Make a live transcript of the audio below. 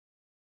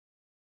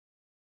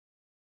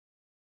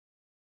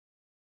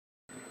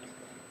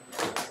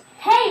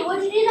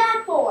What'd you do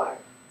that for?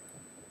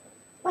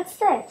 What's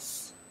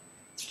this?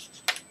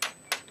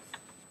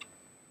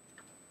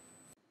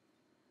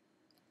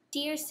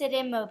 Dear Sid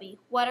and Moby,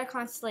 what are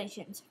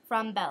constellations?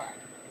 From Bella.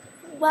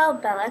 Well,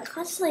 Bella,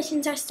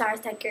 constellations are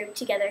stars that group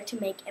together to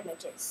make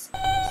images.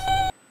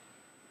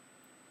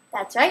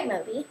 That's right,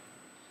 Moby.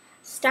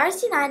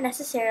 Stars do not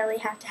necessarily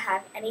have to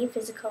have any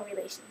physical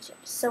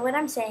relationships. So what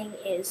I'm saying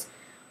is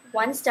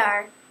one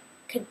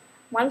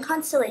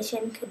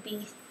constellation could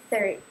be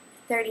 30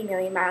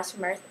 million miles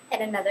from Earth,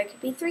 and another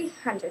could be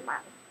 300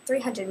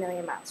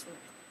 million miles from Earth.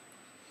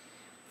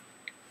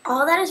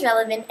 All that is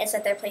relevant is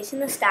that their place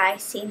in the sky,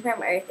 seen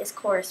from Earth, is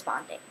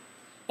corresponding.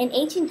 In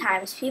ancient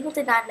times, people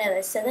did not know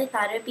this, so they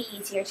thought it would be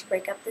easier to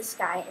break up the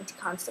sky into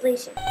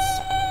constellations.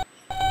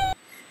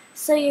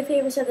 So your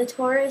favorites are the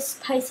Taurus,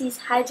 Pisces,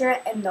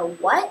 Hydra, and the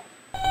what?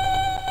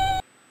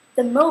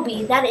 The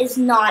Moby. That is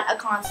not a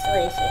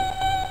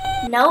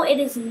constellation. No, it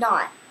is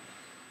not.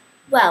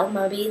 Well,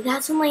 Moby,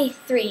 that's only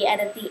 3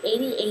 out of the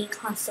 88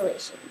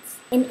 constellations.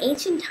 In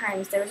ancient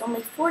times, there was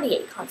only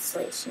 48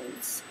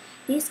 constellations.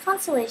 These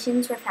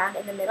constellations were found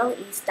in the Middle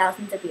East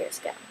thousands of years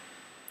ago.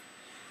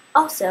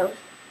 Also,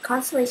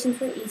 constellations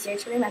were easier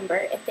to remember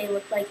if they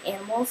looked like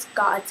animals,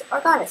 gods, or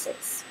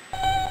goddesses.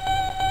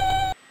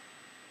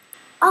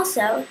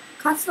 Also,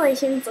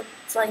 constellations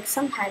looked like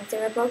sometimes they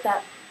were broken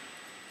up.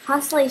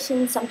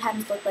 Constellations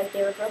sometimes look like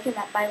they were broken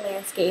up by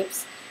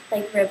landscapes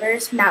like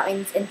rivers,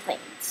 mountains, and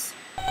plains.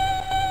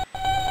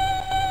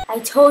 I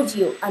told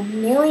you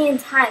 1,000,000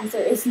 times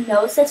there is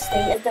no such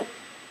thing as the...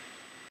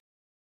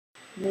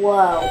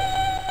 Whoa.